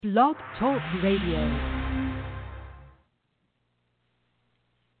Blog Talk Radio.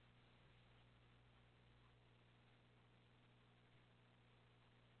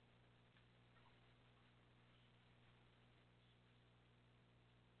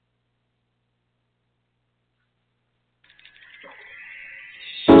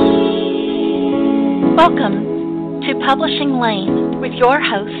 Welcome to Publishing Laine with your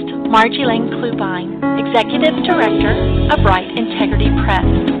host, Marji and Executive Director of Right Integrity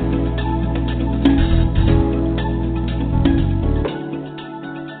Press.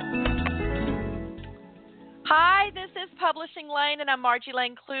 Hi, this is Publishing Laine, and I'm Marji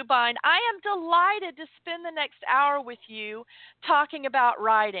Klubine. I am delighted to spend the next hour with you talking about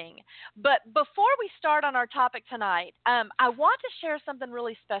writing. But before we start on our topic tonight, I want to share something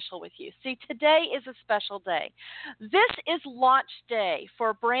really special with you. See, today is a special day. This is launch day for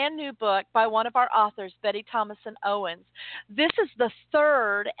a brand new book by one of our authors, Betty Thomason Owens. This is the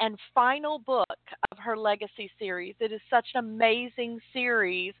third and final book of her legacy series. It is such an amazing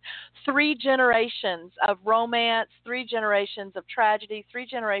series. 3 generations of romance, 3 generations of tragedy, 3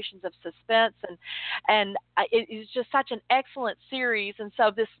 generations of suspense, and it is just such an excellent series. And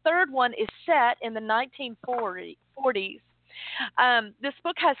so this third one is set in the 1940s. This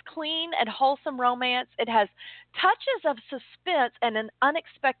book has clean and wholesome romance. It has touches of suspense and an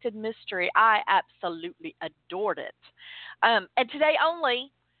unexpected mystery. I absolutely adored it. And today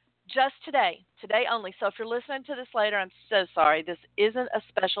only, just today only. So if you're listening to this later, I'm so sorry. This isn't a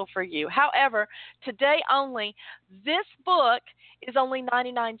special for you. However, today only, this book is only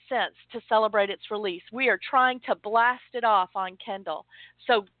 99 cents to celebrate its release. We are trying to blast it off on Kindle.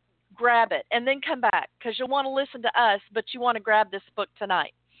 So grab it and then come back, because you'll want to listen to us, but you want to grab this book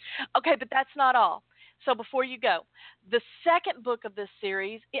tonight. Okay, but that's not all. So before you go, the second book of this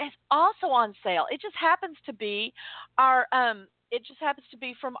series is also on sale. It just happens to be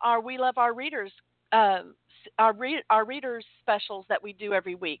from our We Love Our Readers, our readers specials that we do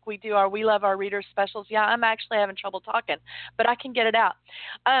every week. We do our We Love Our Readers specials. Yeah, I'm actually having trouble talking, but I can get it out.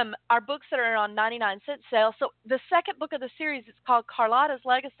 Our books that are on 99-cent sale. So the second book of the series is called Carlotta's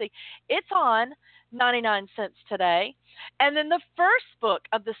Legacy. It's on 99 cents today. And then the first book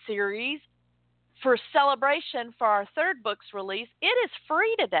of the series, for celebration for our third book's release, it is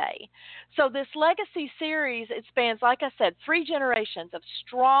free today. So this legacy series, it spans, like I said, 3 generations of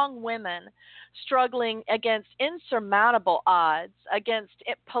strong women struggling against insurmountable odds, against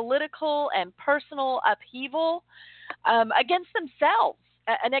political and personal upheaval, against themselves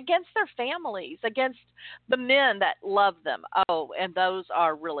and against their families, against the men that love them. Oh, and those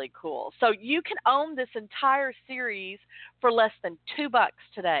are really cool. So you can own this entire series for less than $2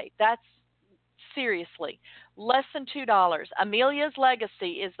 today. That's seriously, less than $2. Amelia's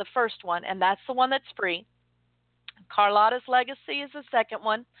Legacy is the first one, and that's the one that's free. Carlotta's Legacy is the second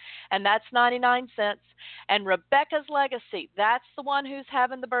one, and that's 99 cents. And Rebecca's Legacy, that's the one who's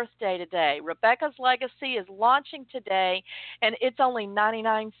having the birthday today. Rebecca's Legacy is launching today, and it's only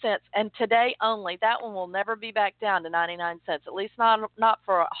 99 cents. And today only. That one will never be back down to 99 cents, at least not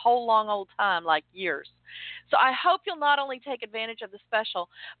for a whole long old time, like years. So I hope you'll not only take advantage of the special,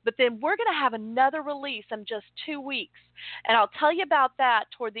 but then we're going to have another release in just 2 weeks. And I'll tell you about that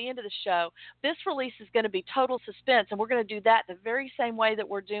toward the end of the show. This release is going to be total suspense, and we're going to do that the very same way that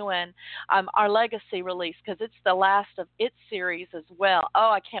we're doing our legacy release, because it's the last of its series as well.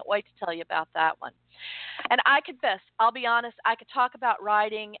 Oh, I can't wait to tell you about that one. And I confess, I'll be honest, I could talk about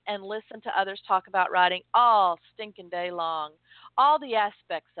writing and listen to others talk about writing all stinking day long, all the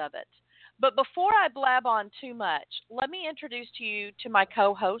aspects of it. But before I blab on too much, let me introduce to you to my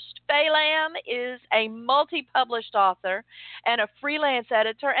co-host. Fay Lamb is a multi-published author and a freelance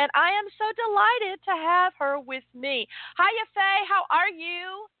editor, and I am so delighted to have her with me. Hiya, Fay. How are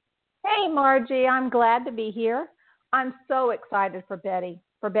you? Hey, Marji. I'm glad to be here. I'm so excited for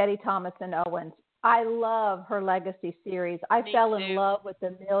Betty Thomason Owens. I love her legacy series. I fell in love with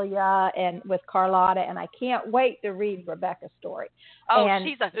Amelia and with Carlotta, and I can't wait to read Rebecca's story. Oh,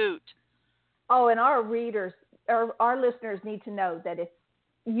 she's a hoot. Oh, and our listeners need to know that if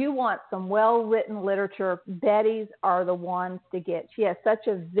you want some well-written literature, Betty's are the ones to get. She has such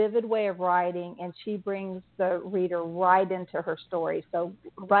a vivid way of writing, and she brings the reader right into her story. So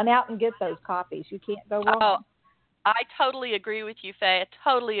run out and get those copies. You can't go wrong. Oh, I totally agree with you, Faye. I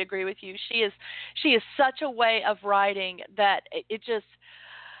totally agree with you. She is such a way of writing that it just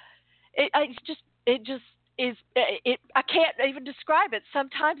is it I can't even describe it.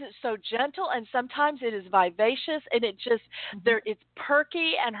 Sometimes it's so gentle and sometimes it is vivacious and it just it's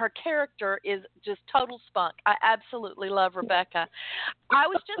perky and her character is just total spunk. I absolutely love Rebecca. I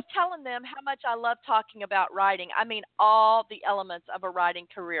was just telling them how much I love talking about writing. I mean all the elements of a writing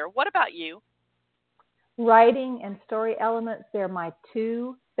career. What about you? Writing and story elements, they're my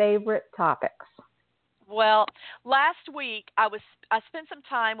two favorite topics. Well, last week I spent some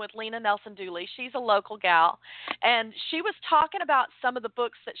time with Lena Nelson Dooley. She's a local gal, and she was talking about some of the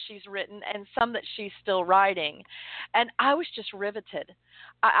books that she's written and some that she's still writing, and I was just riveted.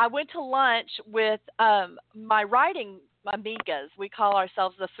 I went to lunch with my writing amigas. We call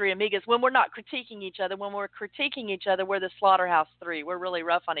ourselves the three amigas when we're not critiquing each other. When we're critiquing each other, we're the Slaughterhouse Three. We're really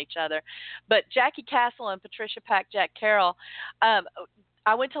rough on each other. But Jackie Castle and Patricia Pack Jack Carroll,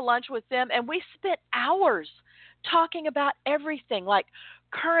 I went to lunch with them, and we spent hours talking about everything, like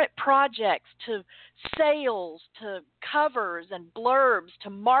current projects to sales to covers and blurbs to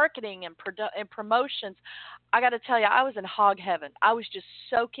marketing and promotions. I got to tell you, I was in hog heaven. I was just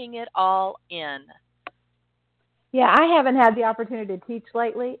soaking it all in. Yeah, I haven't had the opportunity to teach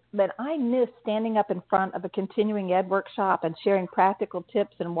lately, but I miss standing up in front of a continuing ed workshop and sharing practical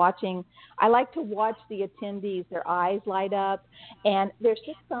tips and watching. I like to watch the attendees, their eyes light up, and there's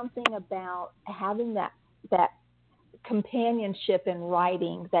just something about having that companionship in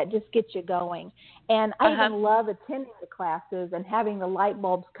writing that just gets you going. And I even love attending the classes and having the light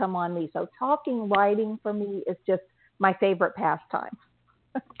bulbs come on me. So talking writing for me is just my favorite pastime.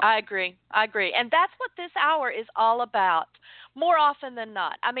 I agree. And that's what this hour is all about, more often than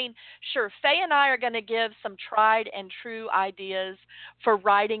not. I mean, sure, Fay and I are going to give some tried and true ideas for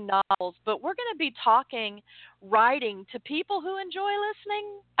writing novels, but we're going to be talking writing to people who enjoy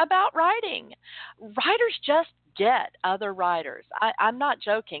listening about writing. Writers just get other writers. I'm not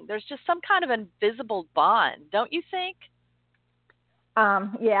joking. There's just some kind of invisible bond, don't you think?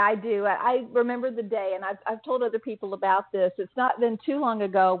 Yeah, I do. I remember the day, and I've told other people about this. It's not been too long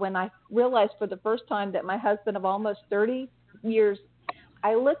ago when I realized for the first time that my husband of almost 30 years,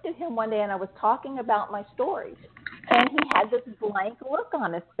 I looked at him one day and I was talking about my stories, and he had this blank look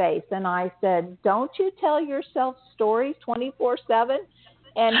on his face. And I said, "Don't you tell yourself stories 24/7?"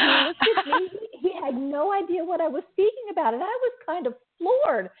 And he looked at me. He had no idea what I was speaking about, and I was kind of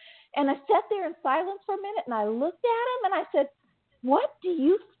floored. And I sat there in silence for a minute, and I looked at him, and I said, "What do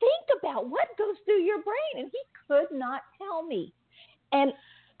you think about? What goes through your brain?" And he could not tell me. And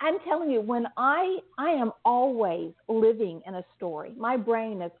I'm telling you, when I am always living in a story. My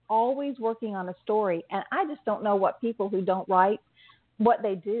brain is always working on a story, and I just don't know what people who don't write, what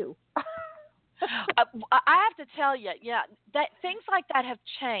they do. I have to tell you, yeah, that things like that have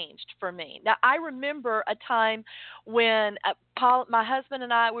changed for me. Now, I remember a time when Paul, my husband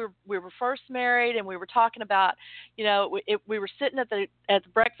and I, we were first married, and we were talking about, we were sitting at the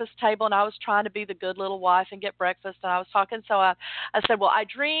breakfast table, and I was trying to be the good little wife and get breakfast, and I was talking. So I said, well, I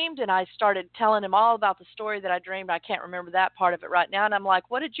dreamed, and I started telling him all about the story that I dreamed. I can't remember that part of it right now, and I'm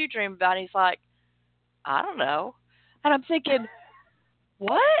like, what did you dream about? And he's like, I don't know. And I'm thinking,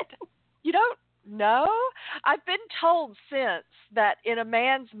 what? You don't know? I've been told since that in a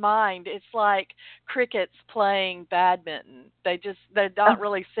man's mind, it's like crickets playing badminton. They're not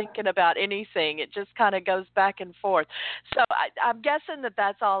really thinking about anything. It just kind of goes back and forth. So I'm guessing that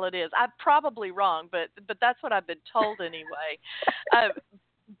that's all it is. I'm probably wrong, but that's what I've been told anyway.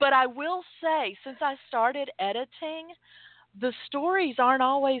 But I will say, since I started editing, the stories aren't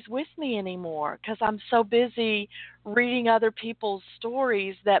always with me anymore because I'm so busy reading other people's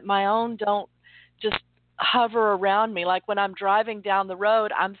stories that my own don't just hover around me. Like when I'm driving down the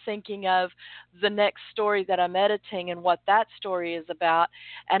road, I'm thinking of the next story that I'm editing and what that story is about,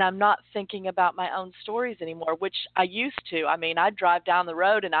 and I'm not thinking about my own stories anymore, which I used to. I mean, I'd drive down the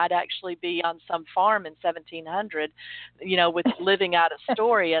road and I'd actually be on some farm in 1700, with living out a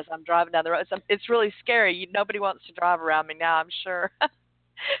story as I'm driving down the road. It's really scary. Nobody wants to drive around me now, I'm sure.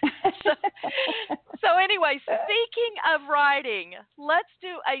 So anyway, speaking of writing, let's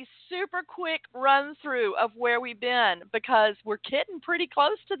do a super quick run through of where we've been because we're getting pretty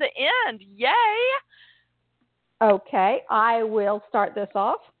close to the end. Yay! Okay, I will start this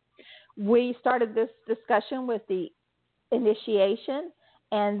off. We started this discussion with the initiation,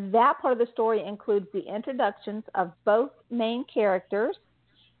 and that part of the story includes the introductions of both main characters.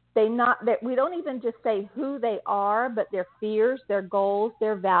 We don't even just say who they are, but their fears, their goals,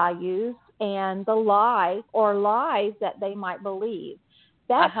 their values, and the lie or lies that they might believe.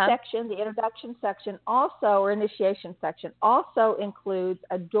 That section, the introduction section, or initiation section, also includes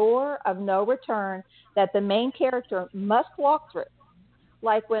a door of no return that the main character must walk through.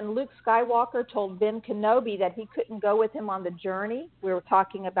 Like when Luke Skywalker told Ben Kenobi that he couldn't go with him on the journey. We were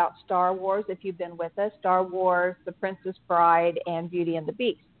talking about Star Wars, if you've been with us, Star Wars, The Princess Bride, and Beauty and the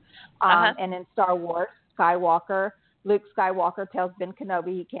Beast. And in Star Wars, Luke Skywalker tells Ben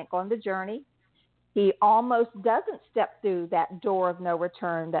Kenobi he can't go on the journey. He almost doesn't step through that door of no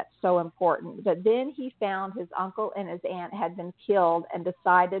return that's so important. But then he found his uncle and his aunt had been killed and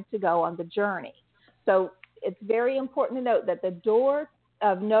decided to go on the journey. So it's very important to note that the door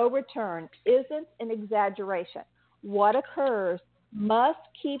of no return isn't an exaggeration. What occurs must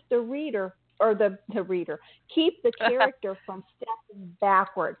keep the reader, or the reader, keep the character from stepping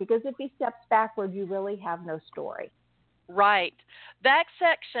backward. Because if he steps backward, you really have no story. Right. That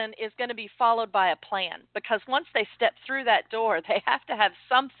section is going to be followed by a plan, because once they step through that door, they have to have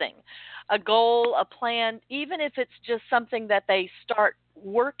something, a goal, a plan, even if it's just something that they start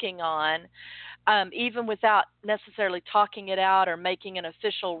working on, even without necessarily talking it out or making an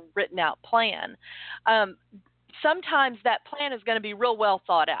official written out plan. Sometimes that plan is going to be real well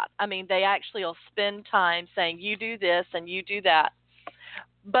thought out. I mean, they actually will spend time saying, you do this and you do that.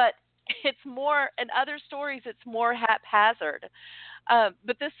 But it's more, in other stories, it's more haphazard.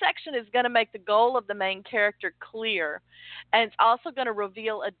 But this section is going to make the goal of the main character clear, and it's also going to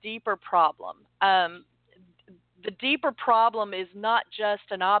reveal a deeper problem. The deeper problem is not just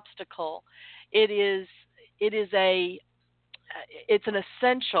an obstacle; it's an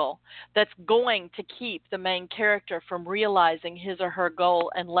essential that's going to keep the main character from realizing his or her goal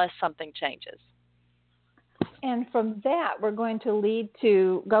unless something changes. And from that, we're going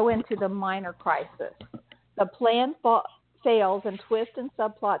to go into the minor crisis. The plan fails and twists and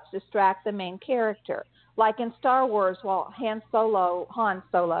subplots distract the main character. Like in Star Wars, while Han Solo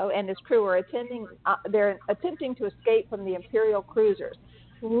and his crew are they're attempting to escape from the Imperial cruisers,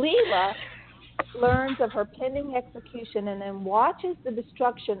 Leela learns of her pending execution and then watches the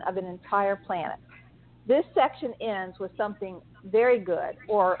destruction of an entire planet. This section ends with something very good,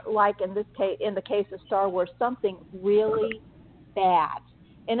 or like in the case of Star Wars, something really bad.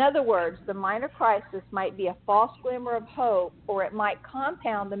 In other words, the minor crisis might be a false glimmer of hope, or it might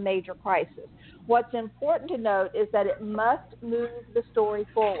compound the major crisis. What's important to note is that it must move the story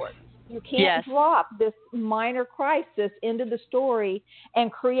forward. You can't drop this minor crisis into the story and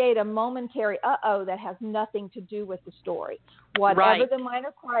create a momentary that has nothing to do with the story. Whatever the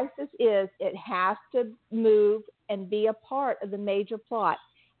minor crisis is, it has to move and be a part of the major plot,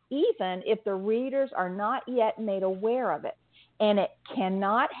 even if the readers are not yet made aware of it. And it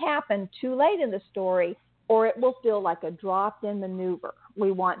cannot happen too late in the story, or it will feel like a dropped-in maneuver.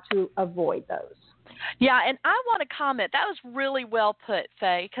 We want to avoid those. Yeah, and I want to comment. That was really well put,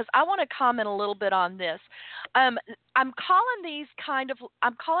 Fay, because I want to comment a little bit on this. I'm calling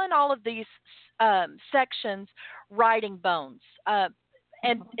all of these sections writing bones.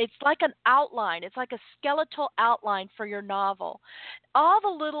 And it's like an outline. It's like a skeletal outline for your novel. All the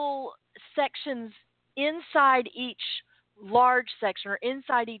little sections inside each large section or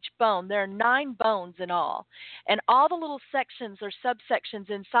inside each bone, there are 9 bones in all. And all the little sections or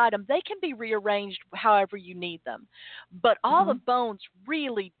subsections inside them, they can be rearranged however you need them. But all the bones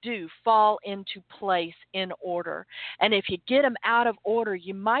really do fall into place in order. And if you get them out of order,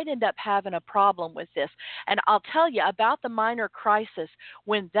 you might end up having a problem with this. And I'll tell you about the minor crisis.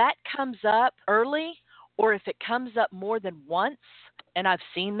 When that comes up early, or if it comes up more than once, and I've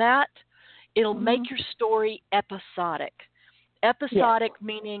seen that, it'll make your story episodic. Episodic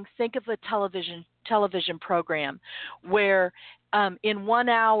meaning, think of a television program where in 1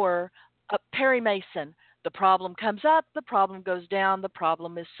 hour, Perry Mason, the problem comes up, the problem goes down, the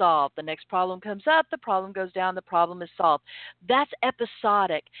problem is solved. The next problem comes up, the problem goes down, the problem is solved. That's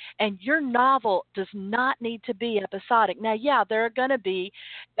episodic. And your novel does not need to be episodic. Now, yeah, there are going to be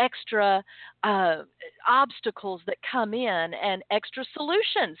extra obstacles that come in and extra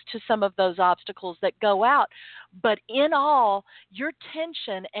solutions to some of those obstacles that go out. But in all, your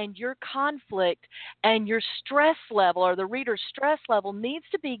tension and your conflict and your stress level, or the reader's stress level, needs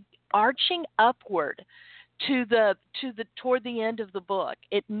to be arching upward toward the end of the book.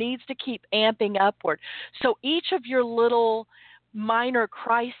 It needs to keep amping upward. So each of your little minor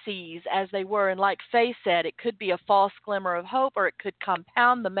crises, as they were, and like Fay said, it could be a false glimmer of hope, or it could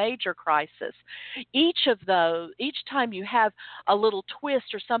compound the major crisis. Each of those, each time you have a little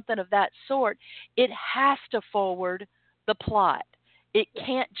twist or something of that sort, it has to forward the plot. It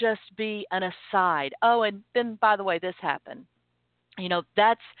can't just be an aside. Oh, and then, by the way, this happened. You know,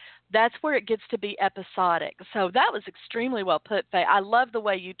 that's where it gets to be episodic. So that was extremely well put, Faye. I love the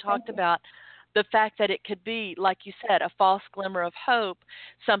way you talked about The fact that it could be, like you said, a false glimmer of hope,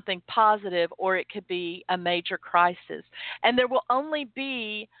 something positive, or it could be a major crisis. And there will only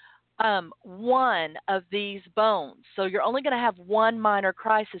be one of these bones. So you're only going to have one minor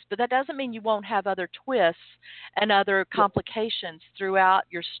crisis, but that doesn't mean you won't have other twists and other complications throughout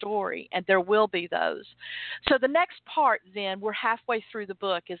your story, and there will be those. So the next part then, we're halfway through the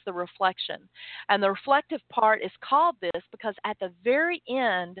book, is the reflection. And the reflective part is called this because at the very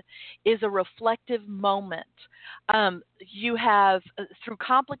end is a reflective moment. You have, through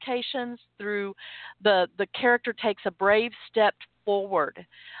complications, through the character takes a brave step forward.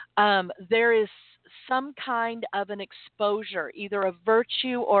 There is some kind of an exposure, either a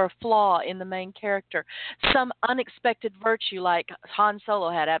virtue or a flaw in the main character, some unexpected virtue, like Han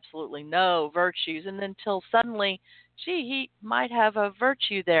Solo had absolutely no virtues, and then until suddenly, gee, he might have a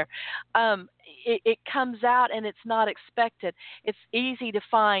virtue there. It comes out and it's not expected. It's easy to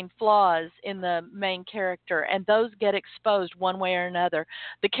find flaws in the main character, and those get exposed one way or another.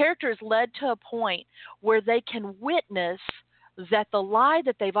 The character is led to a point where they can witness that the lie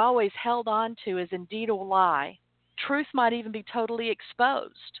that they've always held on to is indeed a lie. Truth might even be totally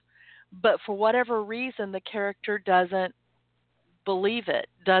exposed, but for whatever reason, the character doesn't believe it,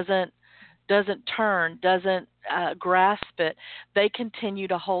 doesn't turn, doesn't grasp it. They continue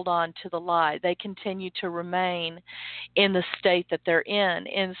to hold on to the lie. They continue to remain in the state that they're in.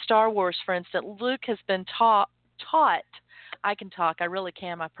 In Star Wars, for instance, Luke has been taught. I can talk, I really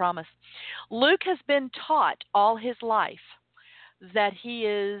can, I promise. Luke has been taught all his life that he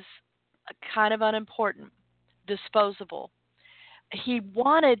is kind of unimportant, disposable. He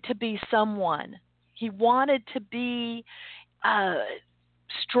wanted to be someone. He wanted to be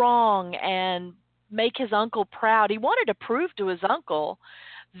strong and make his uncle proud. He wanted to prove to his uncle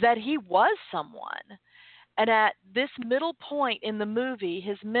that he was someone. And at this middle point in the movie,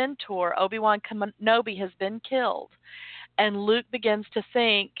 his mentor, Obi-Wan Kenobi, has been killed. And Luke begins to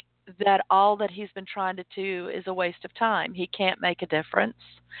think that all that he's been trying to do is a waste of time. He can't make a difference.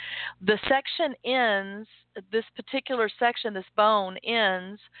 The section ends, this particular section, this bone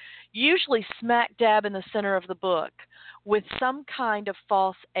ends, usually smack dab in the center of the book with some kind of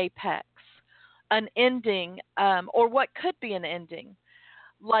false apex, an ending, or what could be an ending.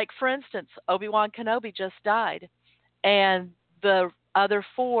 Like, for instance, Obi-Wan Kenobi just died, and the other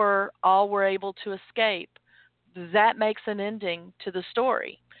four all were able to escape. That makes an ending to the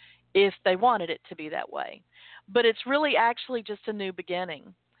story, if they wanted it to be that way. But it's really actually just a new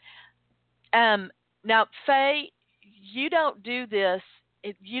beginning. Now, Fay, you don't do this.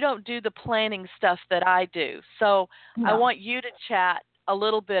 You don't do the planning stuff that I do. So no. I want you to chat a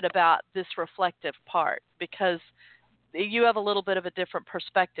little bit about this reflective part, because you have a little bit of a different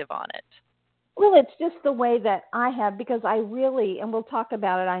perspective on it. Well, it's just the way that I have, because I really, and we'll talk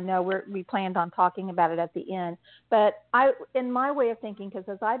about it, I know we planned on talking about it at the end, but in my way of thinking, because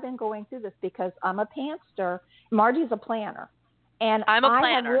as I've been going through this, because I'm a pantster, Margie's a planner. And I'm a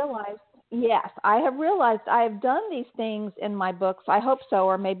planner. I have realized I have done these things in my books. I hope so,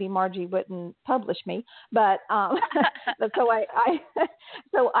 or maybe Margie wouldn't publish me. But so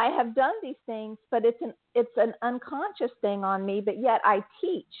I have done these things, but it's an unconscious thing on me. But yet I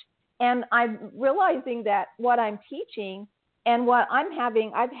teach, and I'm realizing that what I'm teaching and what I'm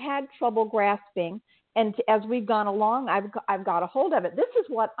having, I've had trouble grasping. And as we've gone along, I've got a hold of it. This is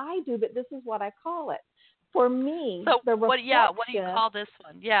what I do, but this is what I call it. For me, so the reflection, what do you call this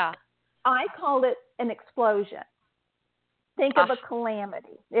one? Yeah. I call it an explosion. Think of a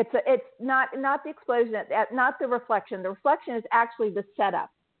calamity. It's not the explosion, not the reflection. The reflection is actually the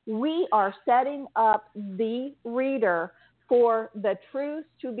setup. We are setting up the reader for the truths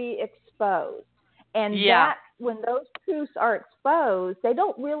to be exposed. And that when those truths are exposed, they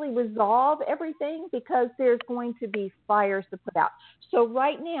don't really resolve everything, because there's going to be fires to put out. So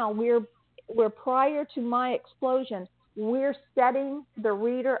right now we're prior to my explosion, we're setting the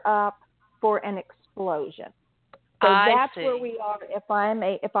reader up for an explosion. So that's where we are. If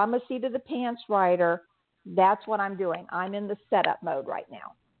I'm a seat of the pants writer, that's what I'm doing. I'm in the setup mode right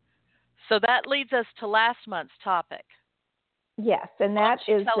now. So that leads us to last month's topic. Yes, and that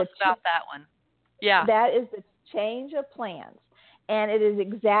is tell us about that one. Yeah. That is the change of plans. And it is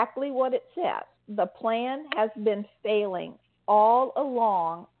exactly what it says. The plan has been failing all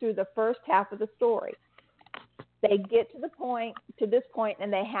along through the first half of the story. They get to this point,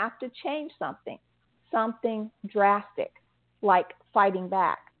 and they have to change something drastic, like fighting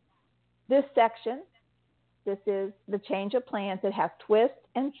back. This section, this is the change of plans. It has twists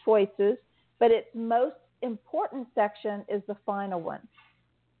and choices, but its most important section is the final one.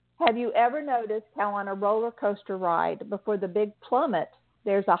 Have you ever noticed how on a roller coaster ride, before the big plummet,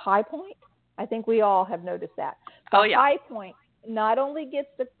 there's a high point? I think we all have noticed that. The high point not only gets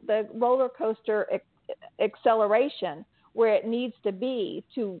the roller coaster acceleration where it needs to be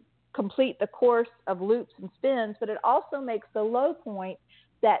to complete the course of loops and spins, but it also makes the low point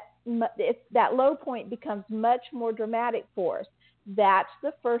that low point becomes much more dramatic for us. That's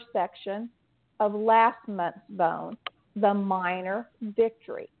the first section of last month's bone, the minor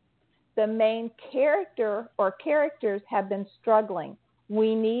victory. The main character or characters have been struggling.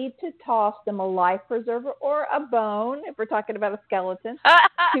 We need to toss them a life preserver or a bone, if we're talking about a skeleton,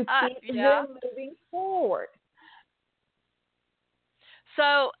 to keep them moving forward.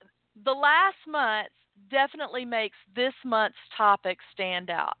 So the last month definitely makes this month's topic stand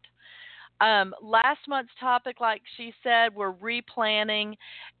out. Last month's topic, like she said, we're replanning,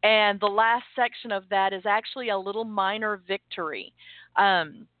 and the last section of that is actually a little minor victory.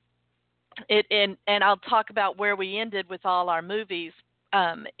 And I'll talk about where we ended with all our movies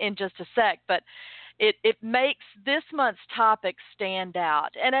in just a sec, but it makes this month's topic stand out,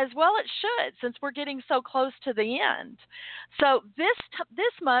 and as well it should, since we're getting so close to the end. So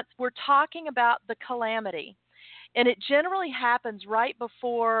this month we're talking about the calamity. And it generally happens right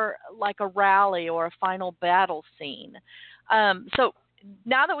before like a rally or a final battle scene. So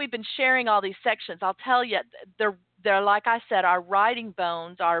now that we've been sharing all these sections, I'll tell you, they're like I said, our writing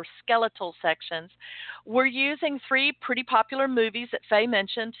bones, our skeletal sections. We're using 3 pretty popular movies that Fay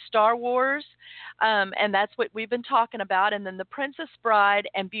mentioned, Star Wars, and that's what we've been talking about, and then The Princess Bride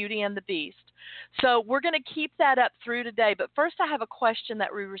and Beauty and the Beast. So we're going to keep that up through today. But first I have a question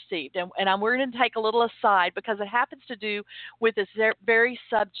that we received, and we're going to take a little aside because it happens to do with this very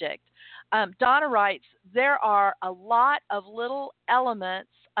subject. Donna writes, there are a lot of little elements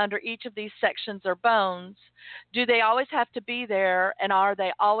under each of these sections or bones. Do they always have to be there, and are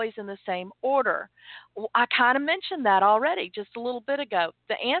they always in the same order? Well, I kind of mentioned that already just a little bit ago.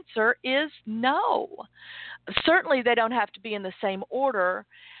 The answer is no. Certainly they don't have to be in the same order.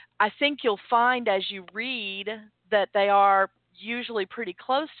 I think you'll find as you read that they are usually pretty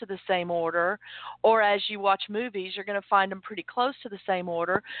close to the same order, or as you watch movies, you're going to find them pretty close to the same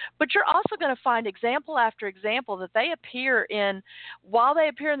order, but you're also going to find example after example that they appear in, while they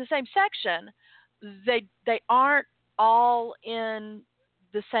appear in the same section, they aren't all in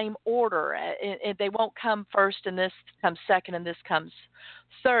the same order. They won't come first and this comes second and this comes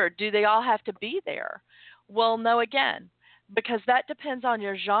third. Do they all have to be there? Well, no, again, because that depends on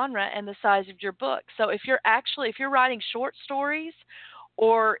your genre and the size of your book. So if you're writing short stories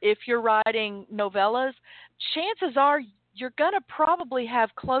or if you're writing novellas, chances are you're going to probably have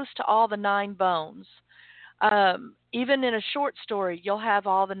close to all the 9 bones. Even in a short story, you'll have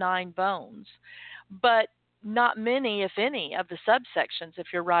all the 9 bones, but not many, if any, of the subsections if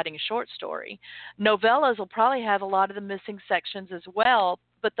you're writing a short story. Novellas will probably have a lot of the missing sections as well,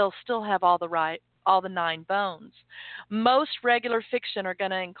 but they'll still have all the 9 bones. Most regular fiction are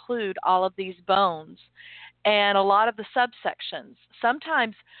going to include all of these bones and a lot of the subsections.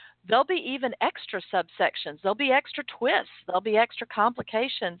 Sometimes there'll be even extra subsections. There'll be extra twists. There'll be extra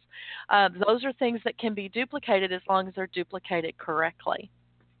complications. Those are things that can be duplicated as long as they're duplicated correctly.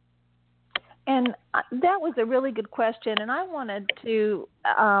 And that was a really good question, and I wanted to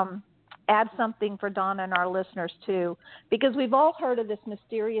add something for Donna and our listeners too, because we've all heard of this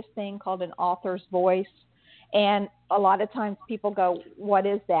mysterious thing called an author's voice, and a lot of times people go, what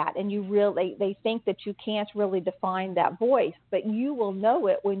is that? And they think that you can't really define that voice, but you will know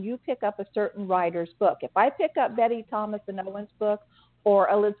it when you pick up a certain writer's book. If I pick up Betty Thomas and Owen's book or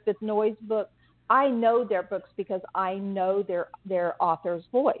Elizabeth Noy's book, I know their books because I know their author's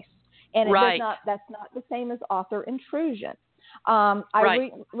voice. And that's not the same as author intrusion. I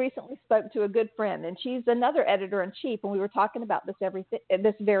recently spoke to a good friend, and she's another editor-in-chief, and we were talking about this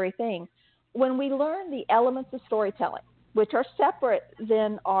very thing. When we learn the elements of storytelling, which are separate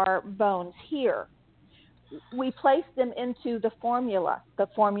than our bones here, we place them into the formula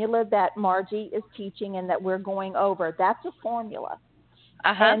that Marji is teaching and that we're going over. That's a formula.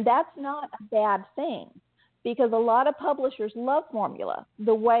 And that's not a bad thing, because a lot of publishers love formula.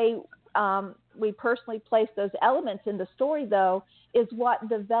 The way we personally place those elements in the story, though, is what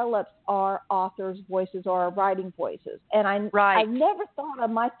develops our author's voices or our writing voices. And I've never thought of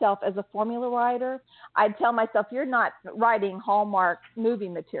myself as a formula writer. I'd tell myself, you're not writing Hallmark movie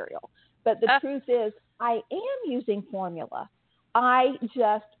material. But the truth is, I am using formula. I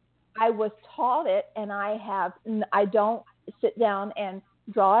was taught it, and I don't sit down and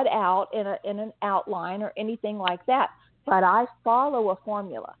draw it out in an outline or anything like that. But I follow a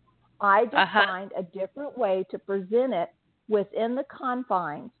formula. I just find a different way to present it within the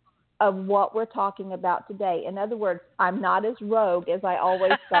confines of what we're talking about today. In other words, I'm not as rogue as I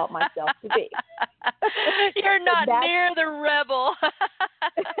always felt myself to be. You're not near the rebel.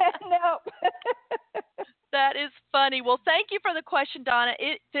 No. That is funny. Well, thank you for the question, Donna.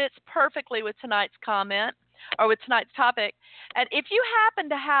 It fits perfectly with tonight's comment or with tonight's topic. And if you happen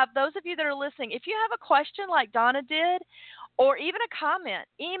to have, those of you that are listening, if you have a question like Donna did or even a comment,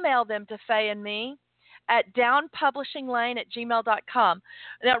 email them to Fay and me at downpublishinglane@gmail.com.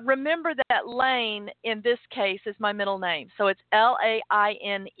 Now, remember that Laine, in this case, is my middle name. So it's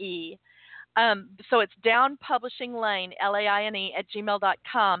Laine. So it's downpublishinglane, Laine,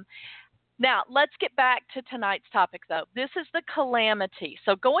 @gmail.com. Now, let's get back to tonight's topic, though. This is the calamity.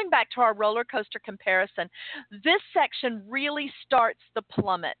 So going back to our roller coaster comparison, this section really starts the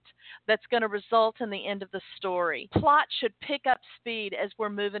plummet that's going to result in the end of the story. Plot should pick up speed as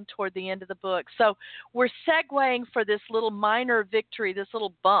we're moving toward the end of the book. So we're segueing for this little minor victory, this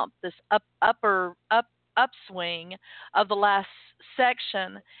little bump, this upswing of the last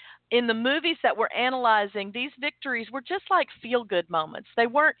section. In the movies that we're analyzing, these victories were just like feel-good moments. They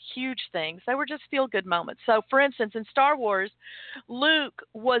weren't huge things. They were just feel-good moments. So, for instance, in Star Wars, Luke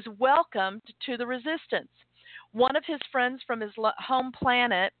was welcomed to the Resistance. One of his friends from his home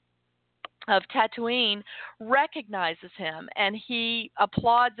planet of Tatooine recognizes him, and he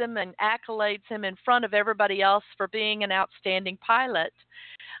applauds him and accolades him in front of everybody else for being an outstanding pilot.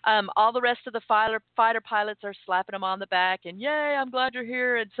 All the rest of the fighter pilots are slapping him on the back and, yay, I'm glad you're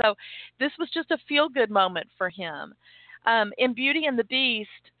here. And so this was just a feel-good moment for him. In Beauty and the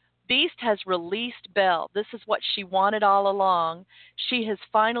Beast, Beast has released Belle. This is what she wanted all along. She has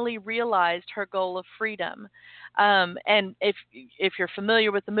finally realized her goal of freedom. And if you're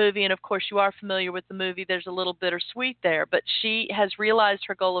familiar with the movie, and of course you are familiar with the movie, there's a little bittersweet there, but she has realized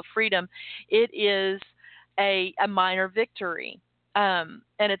her goal of freedom. It is a minor victory. And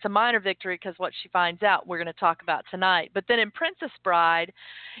it's a minor victory because what she finds out we're going to talk about tonight. But then in Princess Bride,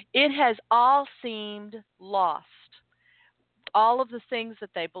 it has all seemed lost. All of the things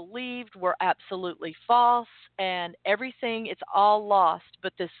that they believed were absolutely false, and everything, it's all lost.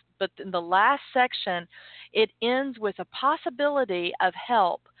 But in the last section, it ends with a possibility of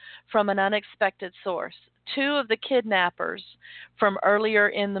help from an unexpected source. Two of the kidnappers from earlier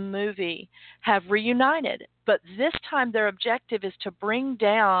in the movie have reunited, but this time their objective is to bring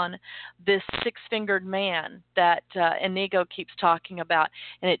down this six-fingered man that Inigo keeps talking about.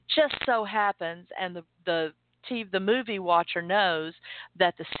 And it just so happens, and the movie watcher knows,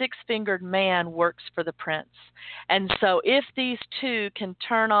 that the six-fingered man works for the prince. And so if these two can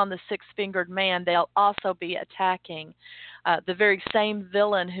turn on the six-fingered man, they'll also be attacking the very same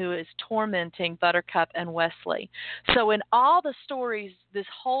villain who is tormenting Buttercup and Wesley. So in all the stories, this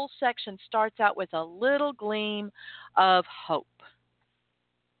whole section starts out with a little gleam of hope.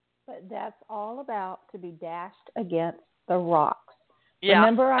 But that's all about to be dashed against the rocks. Yeah.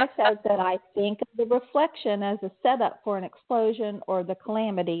 Remember I said that I think of the reflection as a setup for an explosion or the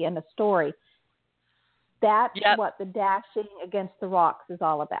calamity in a story. That's what the dashing against the rocks is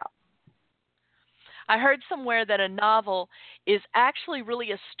all about. I heard somewhere that a novel is actually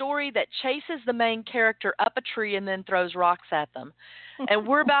really a story that chases the main character up a tree and then throws rocks at them. And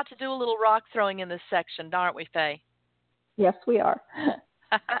we're about to do a little rock throwing in this section, aren't we, Fay? Yes, we are.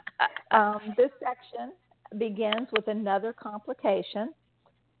 This section begins with another complication.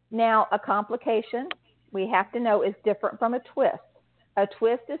 Now, a complication, we have to know, is different from a twist. A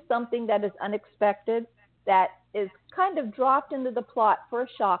twist is something that is unexpected, that is kind of dropped into the plot for a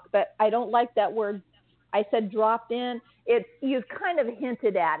shock, but I don't like that word. I said dropped in. You've kind of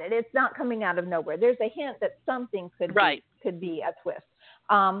hinted at it. It's not coming out of nowhere. There's a hint that something could be a twist.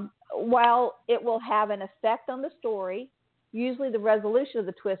 While it will have an effect on the story, usually the resolution of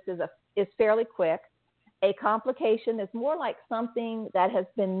the twist is fairly quick. A complication is more like something that has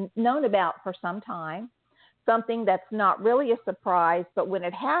been known about for some time, something that's not really a surprise, but when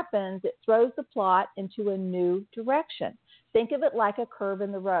it happens, it throws the plot into a new direction. Think of it like a curve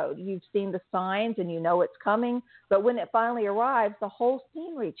in the road. You've seen the signs and you know it's coming, but when it finally arrives, the whole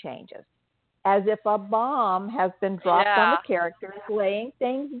scenery changes, as if a bomb has been dropped on the characters, laying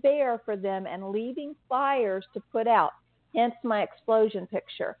things bare for them and leaving fires to put out, hence my explosion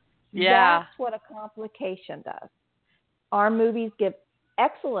picture. Yeah. That's what a complication does. Our movies give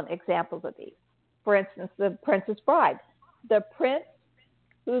excellent examples of these. For instance, The Princess Bride. The prince,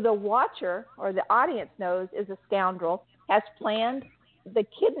 who the watcher or the audience knows is a scoundrel, has planned the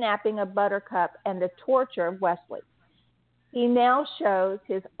kidnapping of Buttercup and the torture of Wesley. He now shows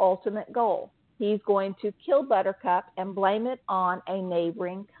his ultimate goal. He's going to kill Buttercup and blame it on a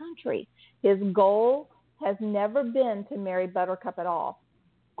neighboring country. His goal has never been to marry Buttercup at all.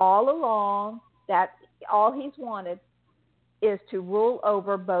 all along, that all he's wanted is to rule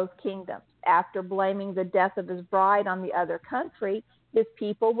over both kingdoms. After blaming the death of his bride on the other country, his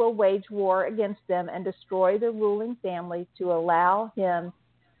people will wage war against them and destroy the ruling family to allow him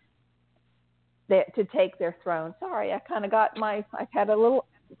to take their throne. Sorry, I had a little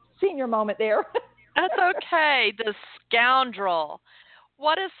senior moment there. That's okay. The scoundrel.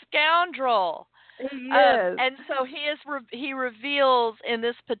 What a scoundrel. He is. And so he reveals in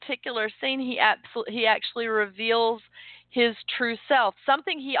this particular scene, he actually reveals his true self,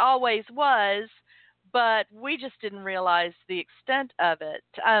 something he always was, but we just didn't realize the extent of it.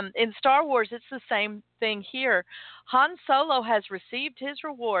 In Star Wars, it's the same thing here. Han Solo has received his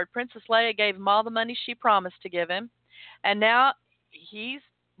reward. Princess Leia gave him all the money she promised to give him, and now he's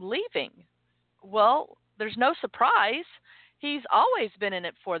leaving. Well, there's no surprise. He's always been in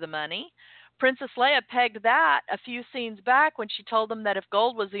it for the money. Princess Leia pegged that a few scenes back when she told him that if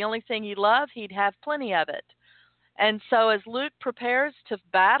gold was the only thing he loved, he'd have plenty of it. And so as Luke prepares to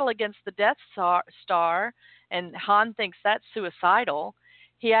battle against the Death Star, and Han thinks that's suicidal,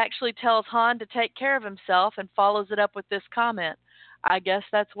 he actually tells Han to take care of himself and follows it up with this comment, "I guess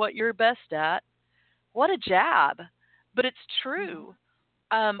that's what you're best at." What a jab. But it's true.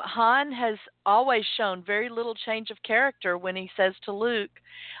 Han has always shown very little change of character when he says to Luke,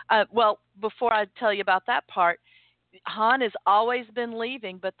 well, before I tell you about that part, Han has always been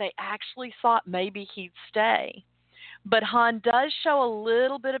leaving, but they actually thought maybe he'd stay. But Han does show a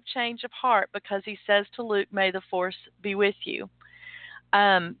little bit of change of heart because he says to Luke, "May the Force be with you."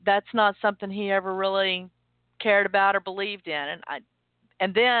 That's not something he ever really cared about or believed in.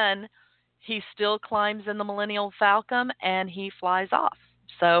 And then he still climbs in the Millennium Falcon and he flies off.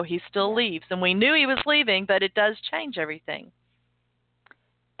 So he still leaves. And we knew he was leaving, but it does change everything.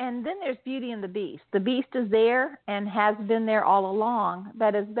 And then there's Beauty and the Beast. The Beast is there and has been there all along.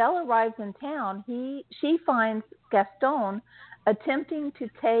 But as Belle arrives in town, she finds Gaston attempting to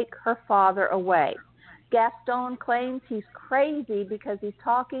take her father away. Gaston claims he's crazy because he's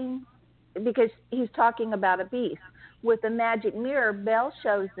talking about a beast. With the magic mirror, Belle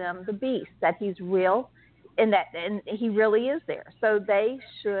shows them the beast, that he's real and he really is there. So they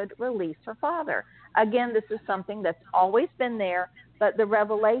should release her father. Again, this is something that's always been there, but the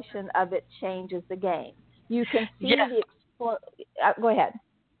revelation of it changes the game. You can see go ahead.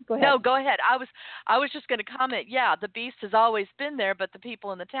 No, go ahead. I was just going to comment. Yeah, the beast has always been there, but the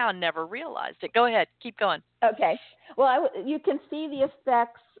people in the town never realized it. Go ahead. Keep going. Okay. Well, you can see the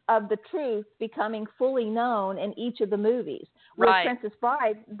effects of the truth becoming fully known in each of the movies. With Princess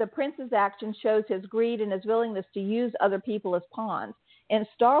Bride, the prince's action shows his greed and his willingness to use other people as pawns. In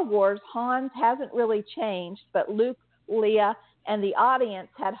Star Wars, Hans hasn't really changed, but Luke, Leia, and the audience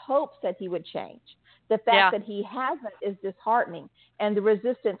had hopes that he would change. The fact that he hasn't is disheartening, and the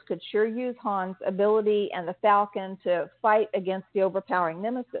Resistance could sure use Han's ability and the Falcon to fight against the overpowering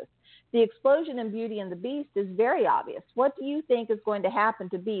nemesis. The explosion in Beauty and the Beast is very obvious. What do you think is going to happen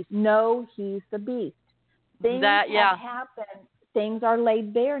to Beast? No, he's the Beast. Things have happened. Things are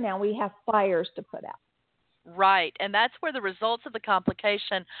laid bare now. We have fires to put out. Right, and that's where the results of the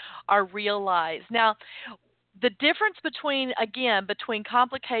complication are realized. Now, the difference between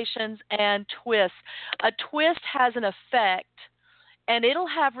complications and twists, a twist has an effect, and it'll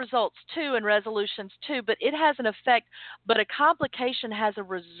have results too and resolutions too, but it has an effect, but a complication has a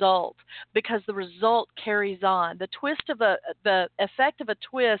result because the result carries on. The effect of a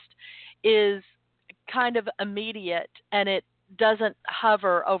twist is kind of immediate, and it doesn't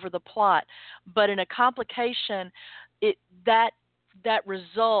hover over the plot. But in a complication, that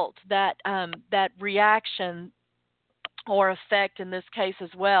result, that reaction or effect in this case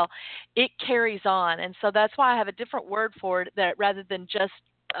as well, it carries on. And so that's why I have a different word for it, that rather than just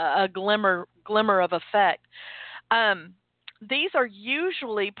a glimmer of effect. These are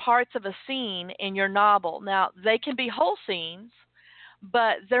usually parts of a scene in your novel. Now, they can be whole scenes,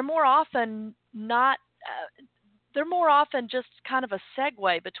 but they're more often not. They're more often just kind of a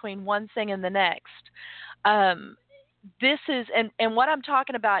segue between one thing and the next. This is, and what I'm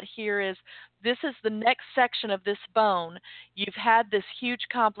talking about here is, this is the next section of this bone. You've had this huge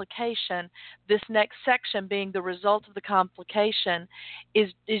complication. This next section, being the result of the complication,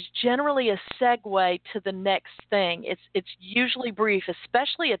 is generally a segue to the next thing. It's usually brief,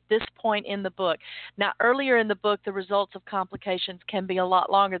 especially at this point in the book. Now, earlier in the book, the results of complications can be a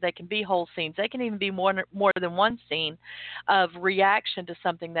lot longer. They can be whole scenes. They can even be more than one scene of reaction to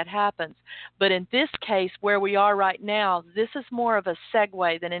something that happens. But in this case, where we are right now, this is more of a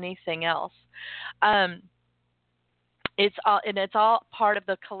segue than anything else. It's all part of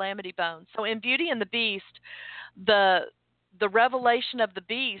the calamity bone. So in Beauty and the Beast, the the revelation of the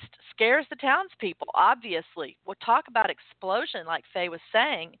beast scares the townspeople, obviously. We'll talk about explosion, like Fay was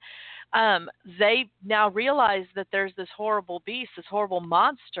saying. They now realize that there's this horrible beast, this horrible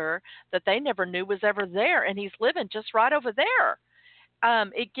monster that they never knew was ever there, and he's living just right over there.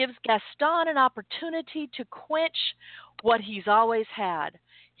 It gives Gaston an opportunity to quench what he's always had,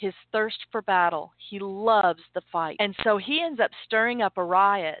 his thirst for battle. He loves the fight. And so he ends up stirring up a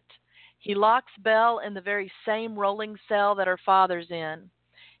riot. He locks Belle in the very same rolling cell that her father's in.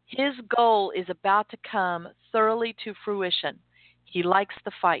 His goal is about to come thoroughly to fruition. He likes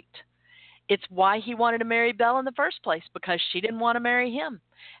the fight. It's why he wanted to marry Belle in the first place, because she didn't want to marry him,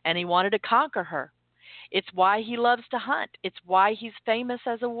 and he wanted to conquer her. It's why he loves to hunt. It's why he's famous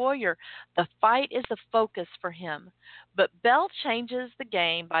as a warrior. The fight is the focus for him. But Belle changes the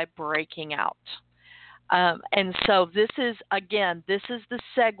game by breaking out. And so this is the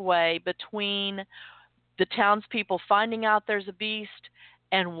segue between the townspeople finding out there's a beast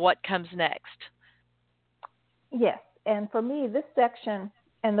and what comes next. Yes, and for me, this section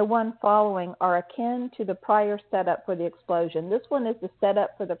and the one following are akin to the prior setup for the explosion. This one is the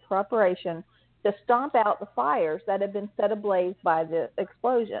setup for the preparation to stomp out the fires that have been set ablaze by the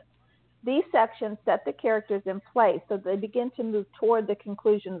explosion. These sections set the characters in place so they begin to move toward the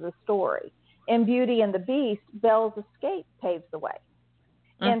conclusion of the story. In Beauty and the Beast, Belle's escape paves the way.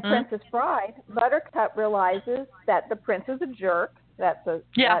 In Princess Bride, Buttercup realizes that the prince is a jerk. That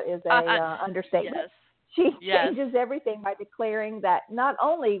is a understatement. Yes. She changes everything by declaring that not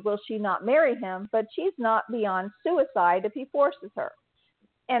only will she not marry him, but she's not beyond suicide if he forces her.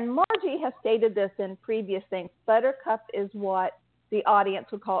 And Margie has stated this in previous things. Buttercup is what the audience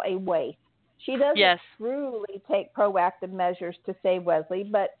would call a waif. She doesn't truly take proactive measures to save Wesley,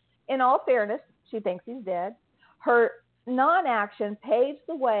 but in all fairness, she thinks he's dead. Her non-action paves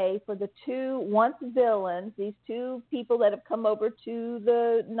the way for the two once villains, these two people that have come over to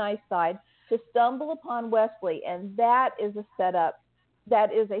the nice side, to stumble upon Wesley, and that is a setup.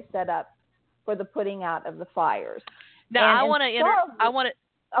 That is a setup for the putting out of the fires. Now, I want to.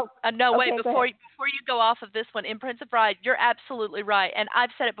 Before you go off of this one, in Prince of Bride, you're absolutely right, and I've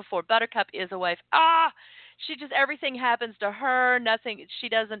said it before. Buttercup is a waif. Everything happens to her. Nothing. She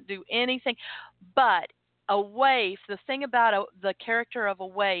doesn't do anything. But a waif, the thing about the character of a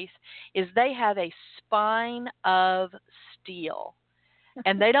waif is they have a spine of steel.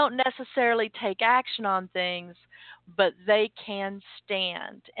 And they don't necessarily take action on things, but they can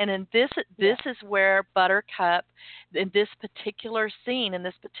stand. And in this is where Buttercup, in this particular scene, in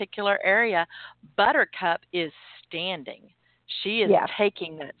this particular area, Buttercup is standing. She is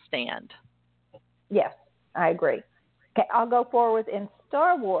taking that stand. Yes, I agree. Okay, I'll go forward. In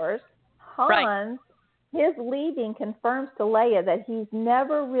Star Wars, Hans, his leaving confirms to Leia that he's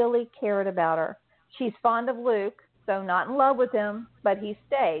never really cared about her. She's fond of Luke, so not in love with him, but he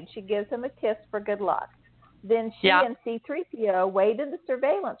stayed. She gives him a kiss for good luck. Then she and C-3PO wait in the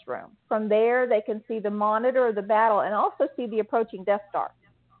surveillance room. From there, they can see the monitor of the battle and also see the approaching Death Star.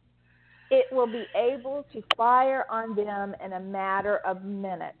 It will be able to fire on them in a matter of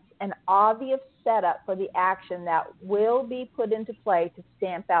minutes, an obvious setup for the action that will be put into play to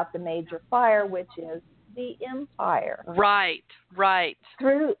stamp out the major fire, which is the Empire. Right.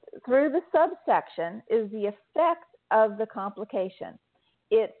 Through the subsection is the effect of the complication.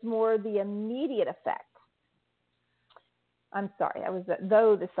 It's more the immediate effect. I'm sorry,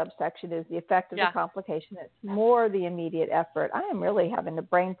 though the subsection is the effect of the complication, it's more the immediate effort. I am really having a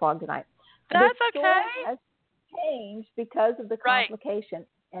brain fog tonight. That's the story has changed because of the complication,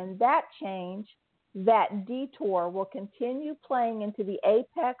 and that change, that detour, will continue playing into the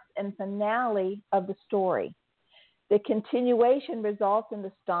apex and finale of the story. The continuation results in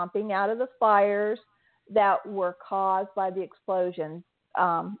the stomping out of the fires that were caused by the explosion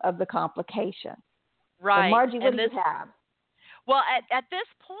of the complication. Right. So Margie, what do you have? Well, at this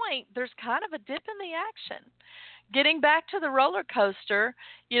point, there's kind of a dip in the action. Getting back to the roller coaster,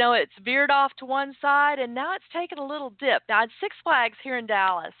 it's veered off to one side, and now it's taken a little dip. Now, at Six Flags here in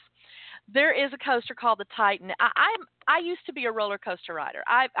Dallas, there is a coaster called the Titan. I used to be a roller coaster rider.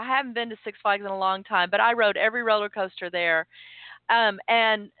 I haven't been to Six Flags in a long time, but I rode every roller coaster there.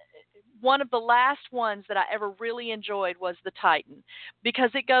 And one of the last ones that I ever really enjoyed was the Titan, because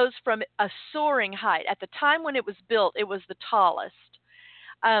it goes from a soaring height. At the time when it was built, it was the tallest.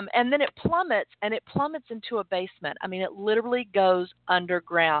 And then it plummets into a basement. I mean, it literally goes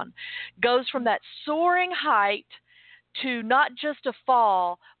underground. Goes from that soaring height to not just a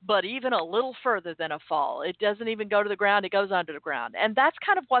fall, but even a little further than a fall. It doesn't even go to the ground; it goes under the ground, and that's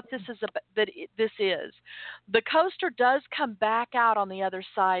kind of what this is. This is. The coaster does come back out on the other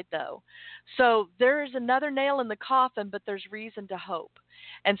side, though, so there's another nail in the coffin, but there's reason to hope,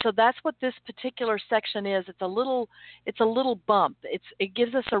 and so that's what this particular section is. It's a little bump. It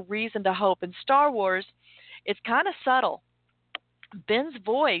gives us a reason to hope. In Star Wars, it's kind of subtle. Ben's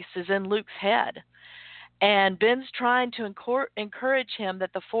voice is in Luke's head. And Ben's trying to encourage him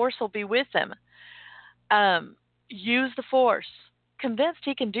that the Force will be with him. Use the Force. Convinced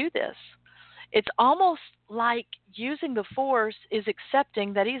he can do this. It's almost like using the Force is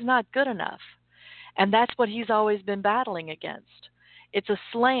accepting that he's not good enough. And that's what he's always been battling against. It's a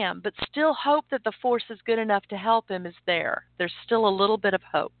slam, but still hope that the Force is good enough to help him is there. There's still a little bit of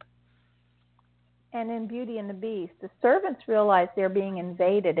hope. And in Beauty and the Beast, the servants realize they're being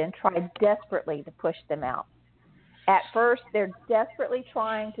invaded and try desperately to push them out. At first, they're desperately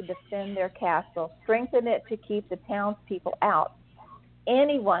trying to defend their castle, strengthen it to keep the townspeople out.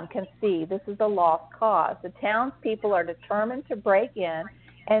 Anyone can see this is a lost cause. The townspeople are determined to break in,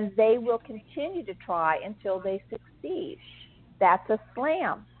 and they will continue to try until they succeed. That's a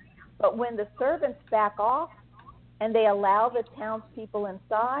slam. But when the servants back off and they allow the townspeople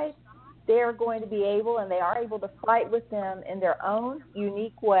inside, they're going to be able, and they are able to fight with them in their own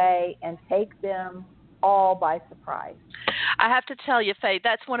unique way and take them all by surprise. I have to tell you, Faye,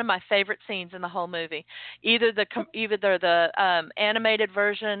 that's one of my favorite scenes in the whole movie. Either the animated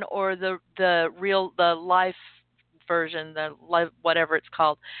version or the life version, whatever it's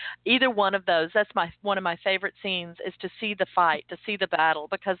called. Either one of those. That's one of my favorite scenes, is to see the fight, to see the battle,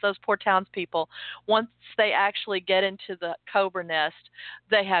 because those poor townspeople, once they actually get into the cobra nest,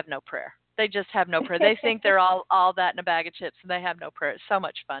 they have no prayer. They just have no prayer. They think they're all that in a bag of chips, and they have no prayer. It's so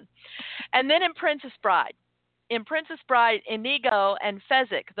much fun. And then in Princess Bride, Inigo and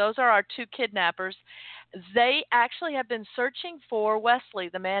Fezzik, those are our two kidnappers. They actually have been searching for Wesley,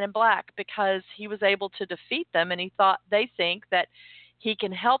 the man in black, because he was able to defeat them, and they think that he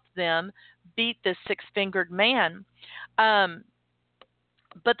can help them beat this six-fingered man.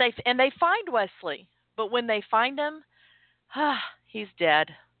 But they find Wesley, but when they find him, he's dead.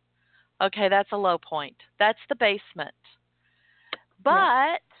 Okay, that's a low point. That's the basement.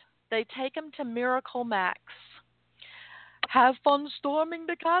 But they take him to Miracle Max. Have fun storming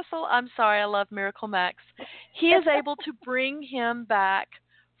the castle. I'm sorry, I love Miracle Max. He is able to bring him back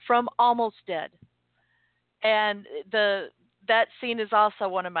from almost dead. And that scene is also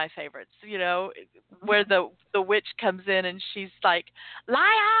one of my favorites, where the witch comes in and she's like,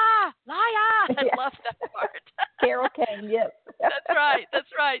 liar, liar. I love that part. Carol Kane, yes. That's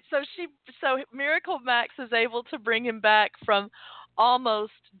right. So Miracle Max is able to bring him back from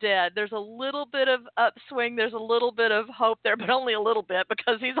almost dead. There's a little bit of upswing. There's a little bit of hope there, but only a little bit,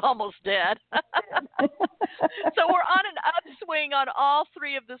 because he's almost dead. So we're on an upswing on all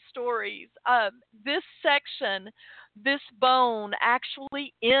three of the stories. This section, this bone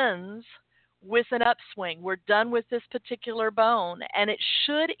actually ends with an upswing. We're done with this particular bone, and it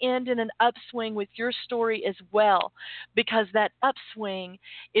should end in an upswing with your story as well, because that upswing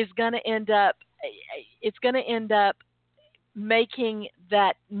is going to end up making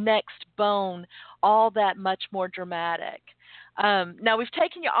that next bone all that much more dramatic. Now, we've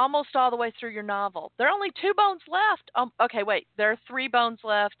taken you almost all the way through your novel. There are only 2 bones left. Okay, wait. There are 3 bones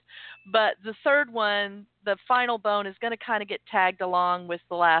left, but the third one, the final bone, is going to kind of get tagged along with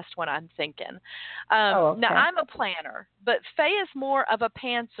the last one, I'm thinking. Okay. Now, I'm a planner, but Fay is more of a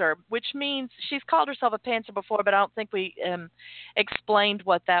pantser, which means she's called herself a pantser before, but I don't think we explained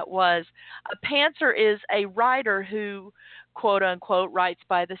what that was. A pantser is a writer who, quote unquote, writes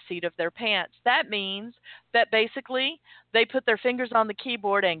by the seat of their pants. That means that basically they put their fingers on the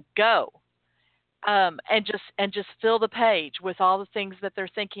keyboard and go, and just fill the page with all the things that they're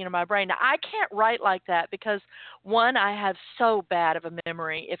thinking in my brain. Now, I can't write like that because, one, I have so bad of a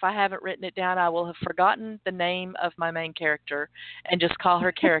memory. If I haven't written it down, I will have forgotten the name of my main character and just call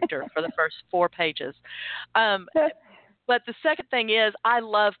her character for the first 4 pages. But the second thing is, I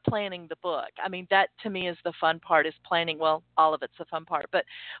love planning the book. I mean, that to me is the fun part, is planning. Well, all of it's the fun part, but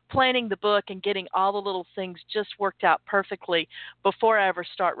planning the book and getting all the little things just worked out perfectly before I ever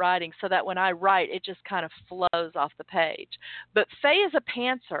start writing, so that when I write, it just kind of flows off the page. But Fay is a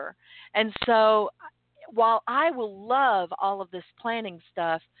pantser, and so while I will love all of this planning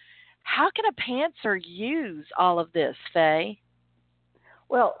stuff, how can a pantser use all of this, Fay?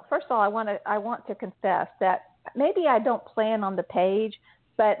 Well, first of all, I want to confess that maybe I don't plan on the page,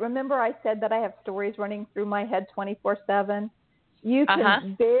 but remember I said that I have stories running through my head 24/7? You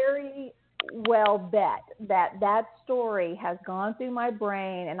can very well bet that story has gone through my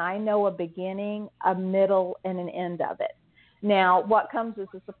brain, and I know a beginning, a middle, and an end of it. Now, what comes as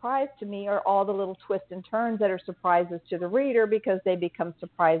a surprise to me are all the little twists and turns that are surprises to the reader because they become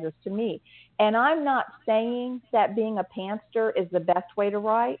surprises to me. And I'm not saying that being a pantser is the best way to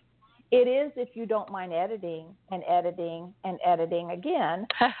write. It is if you don't mind editing and editing and editing again.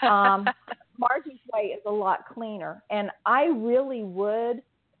 Margie's way is a lot cleaner. And I really would,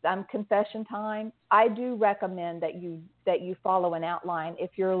 confession time, I do recommend that you follow an outline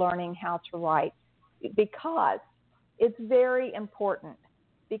if you're learning how to write, because it's very important.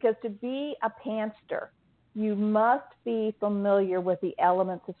 Because to be a pantser, you must be familiar with the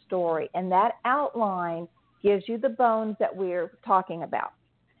elements of story. And that outline gives you the bones that we're talking about.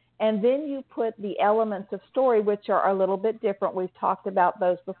 And then you put the elements of story, which are a little bit different. We've talked about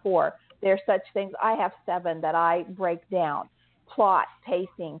those before. There are such things. I have 7 that I break down: plot,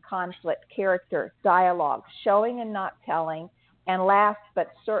 pacing, conflict, character, dialogue, showing and not telling, and last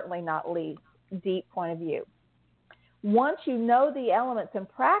but certainly not least, deep point of view. Once you know the elements and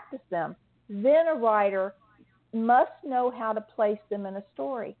practice them, then a writer must know how to place them in a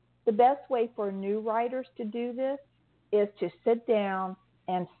story. The best way for new writers to do this is to sit down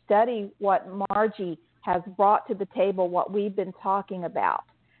and study what Margie has brought to the table, what we've been talking about,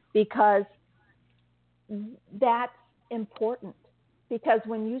 because that's important. Because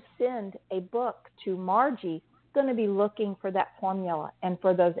when you send a book to Margie, it's going to be looking for that formula and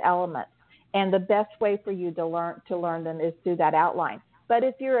for those elements. And the best way for you to learn them is through that outline. But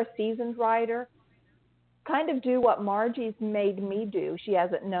if you're a seasoned writer, kind of do what Margie's made me do. She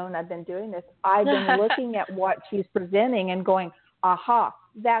hasn't known I've been doing this. I've been looking at what she's presenting and going, aha,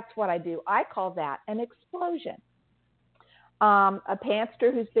 that's what I do. I call that an explosion. A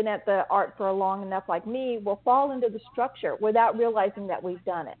pantser who's been at the art for long enough like me will fall into the structure without realizing that we've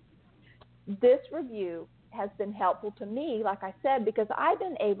done it. This review has been helpful to me, like I said, because I've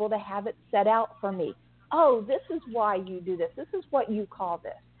been able to have it set out for me. Oh, this is why you do this. This is what you call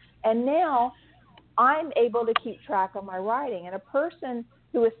this. And now I'm able to keep track of my writing. And a person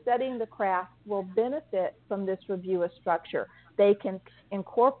who is studying the craft will benefit from this review of structure. They can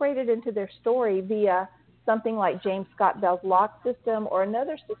incorporate it into their story via something like James Scott Bell's lock system or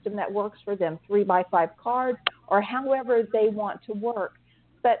another system that works for them, 3x5 cards, or however they want to work.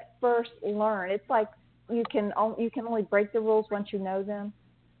 But first, learn. It's like you can only break the rules once you know them.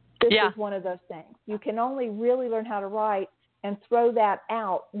 This is one of those things. You can only really learn how to write and throw that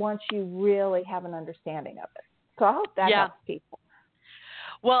out once you really have an understanding of it. So I hope that helps people.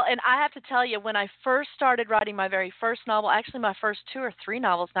 Well, and I have to tell you, when I first started writing my very first novel, actually my first 2 or 3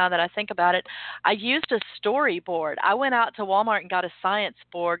 novels now that I think about it, I used a storyboard. I went out to Walmart and got a science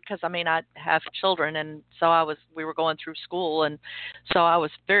board because, I have children, and so we were going through school, and so I was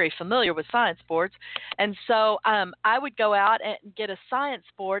very familiar with science boards. And so I would go out and get a science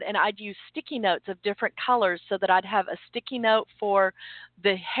board, and I'd use sticky notes of different colors so that I'd have a sticky note for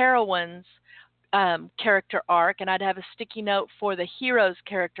the heroine's character arc, and I'd have a sticky note for the hero's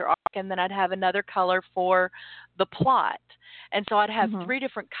character arc, and then I'd have another color for the plot. And so I'd have 3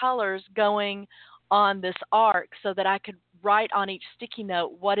 different colors going on this arc so that I could write on each sticky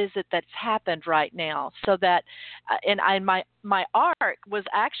note, what is it that's happened right now? So that, my arc was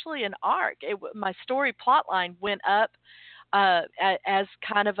actually an arc. My story plot line went up as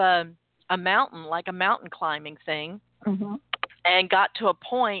kind of a mountain, like a mountain climbing thing. Mm-hmm. And got to a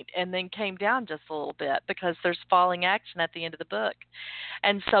point and then came down just a little bit because there's falling action at the end of the book.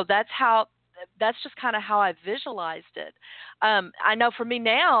 And so that's just kind of how I visualized it. I know for me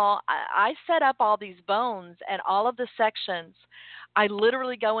now, I set up all these bones and all of the sections. I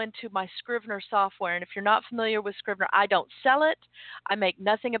literally go into my Scrivener software, and if you're not familiar with Scrivener, I don't sell it. I make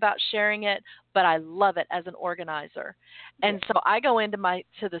nothing about sharing it, but I love it as an organizer. And so I go into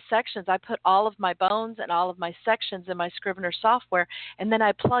to the sections. I put all of my bones and all of my sections in my Scrivener software, and then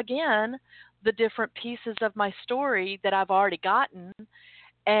I plug in the different pieces of my story that I've already gotten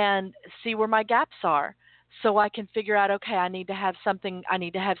and see where my gaps are. So I can figure out, okay, I need to have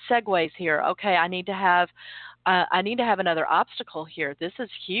segues here. Okay, I need to have another obstacle here. This is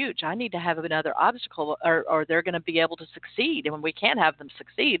huge. I need to have another obstacle or they're going to be able to succeed. And when we can't have them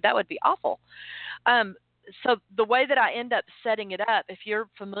succeed, that would be awful. So the way that I end up setting it up, if you're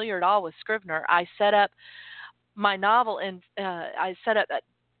familiar at all with Scrivener, I set up my novel and I set up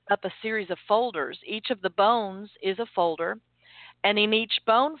a series of folders. Each of the bones is a folder. And in each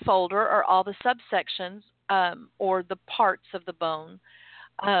bone folder are all the subsections or the parts of the bone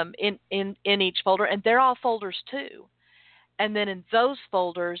in each folder, and they're all folders too. And then in those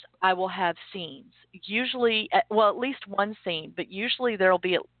folders, I will have scenes. Usually, well, at least one scene, but usually there'll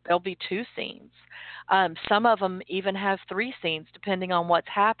be 2 scenes. Some of them even have 3 scenes, depending on what's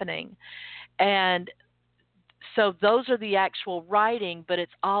happening. And so those are the actual writing, but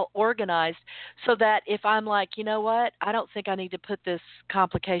it's all organized so that if I'm like, you know what, I don't think I need to put this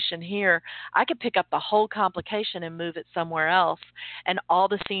complication here, I can pick up the whole complication and move it somewhere else and all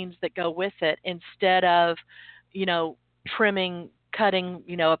the scenes that go with it instead of, trimming, cutting,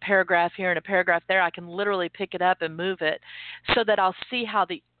 a paragraph here and a paragraph there. I can literally pick it up and move it so that I'll see how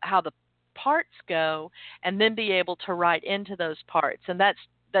the parts go and then be able to write into those parts. And that's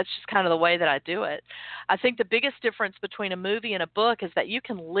just kind of the way that I do it. I think the biggest difference between a movie and a book is that you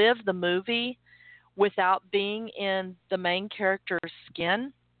can live the movie without being in the main character's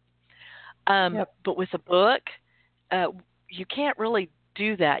skin. But with a book, you can't really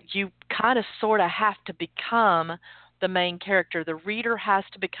do that. You kind of sort of have to become the main character. The reader has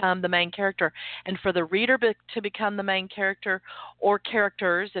to become the main character. And for the reader to become the main character or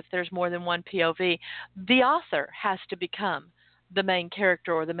characters, if there's more than one POV, the author has to become the main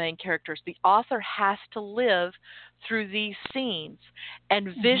character or the main characters. The author has to live through these scenes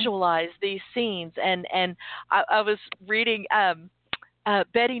and visualize these scenes. And I was reading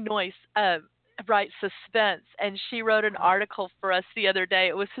Betty Noyce writes suspense, and she wrote an article for us the other day.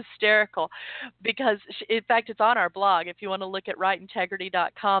 It was hysterical because, in fact, it's on our blog. If you want to look at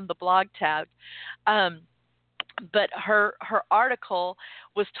writeintegrity.com, the blog tab. But her article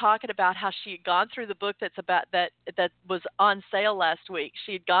was talking about how she had gone through the book that was on sale last week.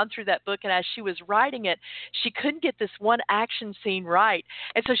 She had gone through that book, and as she was writing it, she couldn't get this one action scene right.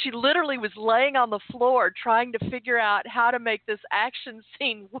 And so she literally was laying on the floor trying to figure out how to make this action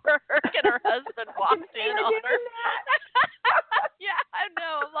scene work, and her husband walked in on her. Yeah, I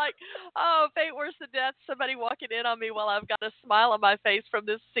know. I'm like, oh, fate worse than death, somebody walking in on me while I've got a smile on my face from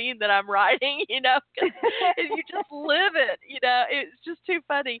this scene that I'm writing, 'cause you just live it, it's just too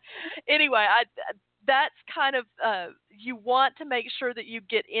funny. Anyway, that's kind of, you want to make sure that you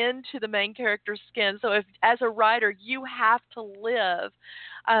get into the main character's skin. So if, as a writer, you have to live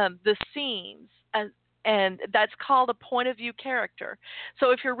the scenes, and that's called a point of view character. So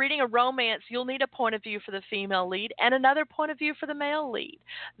if you're reading a romance, you'll need a point of view for the female lead and another point of view for the male lead.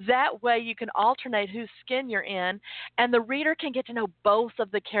 That way you can alternate whose skin you're in, and the reader can get to know both of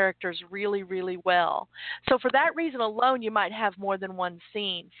the characters really, really well. So for that reason alone, you might have more than one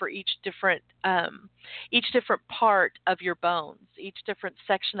scene for each different part of your bones, each different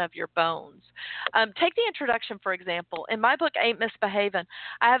section of your bones. Take the introduction, for example. In my book, Ain't Misbehavin',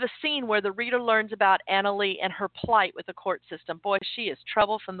 I have a scene where the reader learns about Annalee and her plight with the court system. Boy, she is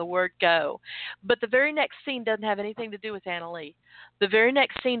trouble from the word go. But the very next scene doesn't have anything to do with Annalee. The very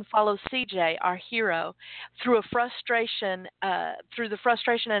next scene follows CJ, our hero, through the frustration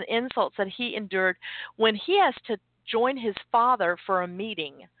and insults that he endured when he has to join his father for a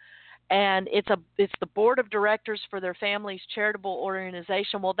meeting. And it's the board of directors for their family's charitable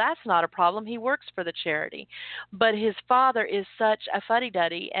organization. Well, that's not a problem. He works for the charity. But his father is such a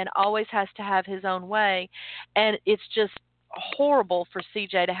fuddy-duddy and always has to have his own way. And it's just horrible for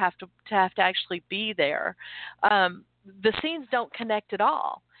CJ to have to actually be there. The scenes don't connect at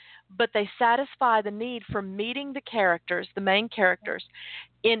all, but they satisfy the need for meeting the characters, the main characters.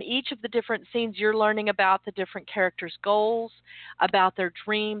 In each of the different scenes, you're learning about the different characters' goals, about their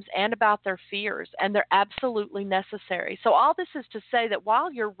dreams, and about their fears, and they're absolutely necessary. So all this is to say that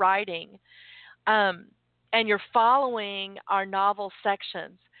while you're writing and you're following our novel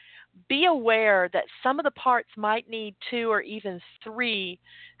sections, be aware that some of the parts might need 2 or even 3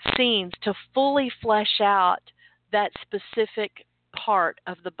 scenes to fully flesh out that specific part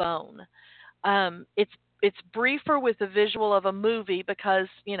of the bone. It's briefer with the visual of a movie because,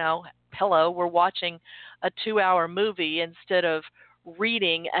 hello, we're watching a 2-hour movie instead of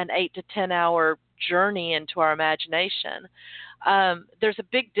reading an 8 to 10 hour journey into our imagination. There's a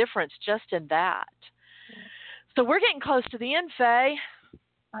big difference just in that. So we're getting close to the end, Faye.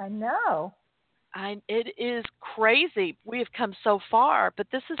 I know. It is crazy. We have come so far, but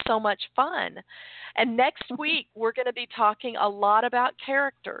this is so much fun. And next week, we're going to be talking a lot about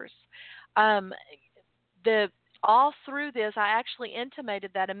characters. All through this, I actually intimated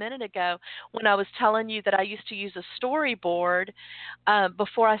that a minute ago when I was telling you that I used to use a storyboard.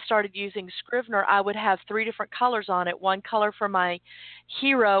 Before I started using Scrivener, I would have 3 different colors on it. One color for my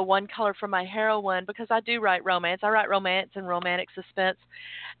hero, one color for my heroine, because I do write romance. I write romance and romantic suspense.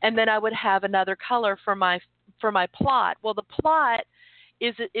 And then I would have another color for my plot. Well, the plot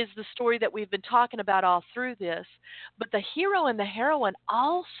is the story that we've been talking about all through this. But the hero and the heroine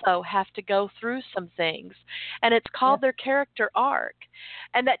also have to go through some things, and it's called their character arc.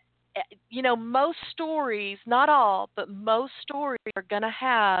 And that, most stories, not all, but most stories are going to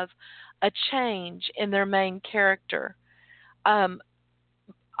have a change in their main character.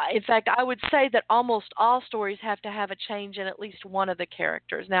 In fact, I would say that almost all stories have to have a change in at least one of the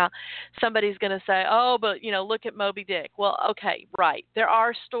characters. Now, somebody's going to say, oh, but, look at Moby Dick. Well, okay, right. There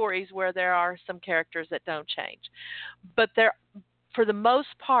are stories where there are some characters that don't change. But for the most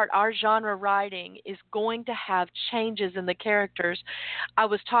part, our genre writing is going to have changes in the characters. I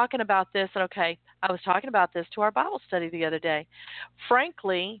was talking about this to our Bible study the other day.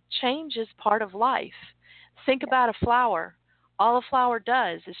 Frankly, change is part of life. Think about a flower. All a flower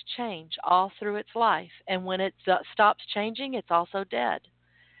does is change all through its life. And when it stops changing, it's also dead.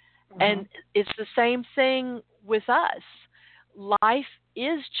 Mm-hmm. And it's the same thing with us. Life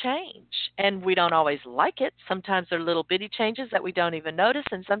is change, and we don't always like it. Sometimes they're little bitty changes that we don't even notice,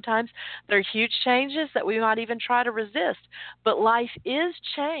 and sometimes they're huge changes that we might even try to resist. But life is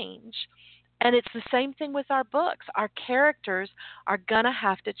change. And it's the same thing with our books. Our characters are going to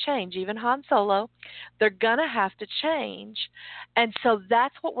have to change. Even Han Solo, they're going to have to change. And so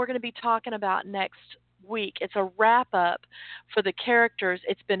that's what we're going to be talking about next week. It's a wrap-up for the characters.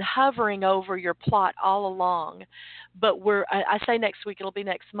 It's been hovering over your plot all along. But I say next week, it'll be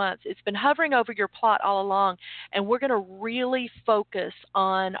next month. It's been hovering over your plot all along, and we're going to really focus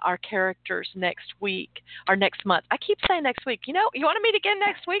on our characters next week, or next month. I keep saying next week. You want to meet again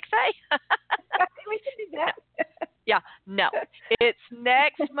next week, Faye? We can do that. Yeah, no. It's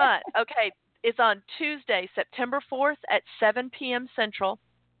next month. Okay, it's on Tuesday, September 4th at 7 p.m. Central.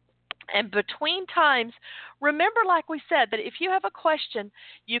 And between times, remember, like we said, that if you have a question,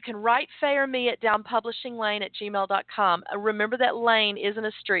 you can write Fay or me at downpublishinglane@gmail.com. Remember that Laine isn't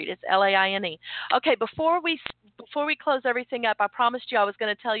a street. It's Laine. Okay, before we close everything up, I promised you I was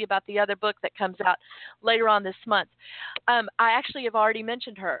going to tell you about the other book that comes out later on this month. I actually have already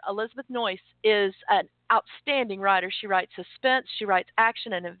mentioned her. Elizabeth Noyce is an outstanding writer. She writes suspense, she writes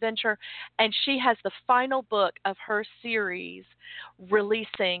action and adventure, and she has the final book of her series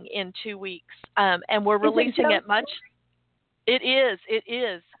releasing in 2 weeks. And we're releasing it much. It is.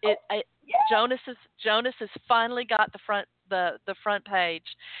 Jonas has finally got the front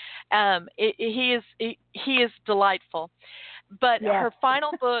page. He is delightful. But yes. Her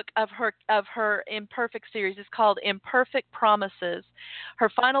final book of her Imperfect series is called Imperfect Promises. Her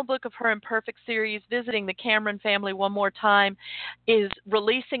final book of her Imperfect series, Visiting the Cameron Family One More Time, is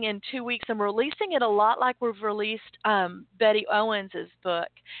releasing in 2 weeks. And we're releasing it a lot like we've released Betty Owens's book,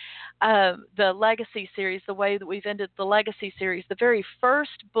 the Legacy series, the way that we've ended the Legacy series. The very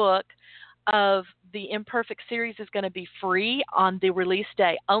first book of the Imperfect series is going to be free on the release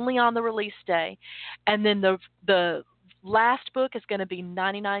day, only on the release day. And then the last book is going to be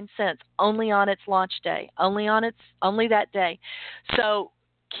 99 cents, only on its launch day, only that day. So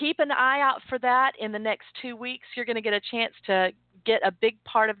keep an eye out for that. In the next 2 weeks, you're going to get a chance to get a big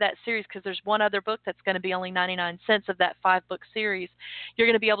part of that series, because there's one other book that's going to be only 99 cents of that 5-book series. You're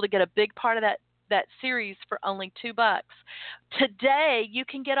going to be able to get a big part of that series for only $2. Today, you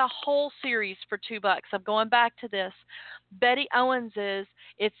can get a whole series for $2. I'm going back to this. Betty Owens's,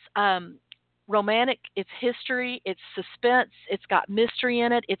 it's romantic, it's history, it's suspense, it's got mystery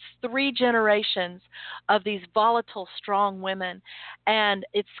in it. It's 3 generations of these volatile, strong women. And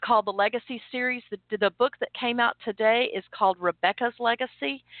it's called the Legacy series. The book that came out today is called Rebecca's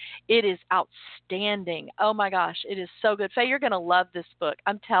Legacy. It is outstanding. Oh my gosh, it is so good. Faye, you're going to love this book.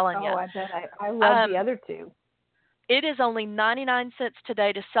 I'm telling you. Oh, I bet. I love the other 2. It is only 99 cents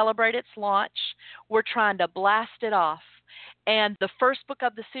today to celebrate its launch. We're trying to blast it off. And the first book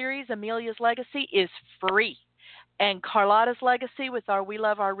of the series, Amelia's Legacy, is free. And Carlotta's Legacy with our We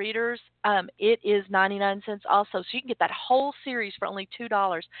Love Our Readers, it is 99 cents also. So you can get that whole series for only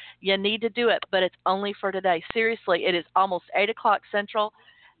 $2. You need to do it, but it's only for today. Seriously, it is almost 8 o'clock Central,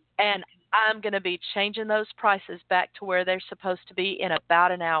 and I'm going to be changing those prices back to where they're supposed to be in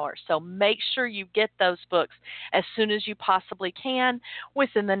about an hour. So make sure you get those books as soon as you possibly can,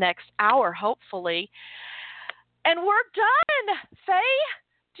 within the next hour, hopefully. And we're done. Faye,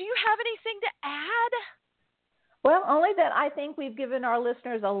 do you have anything to add? Well, only that I think we've given our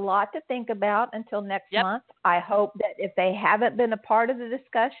listeners a lot to think about until next month. I hope that if they haven't been a part of the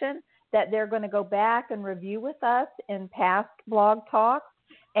discussion, that they're going to go back and review with us in past blog talks.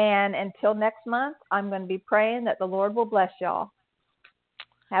 And until next month, I'm going to be praying that the Lord will bless y'all.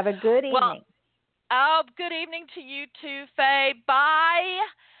 Have a good evening. Good evening to you too, Faye. Bye.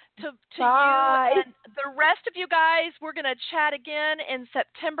 To Bye. you and the rest of you guys, we're going to chat again in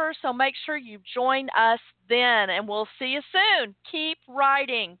September, so make sure you join us then, and we'll see you soon. Keep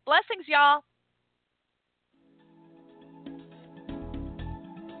writing. Blessings, y'all.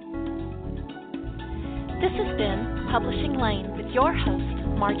 This has been Publishing Laine with your host,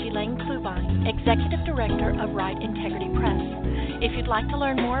 Marji Laine Klubine, Executive Director of Right Integrity Press. If you'd like to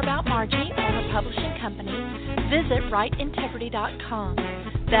learn more about Marji or her publishing company, visit rightintegrity.com.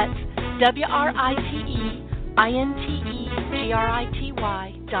 That's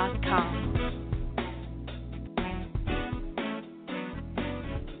WRITEINTEGRITY.com.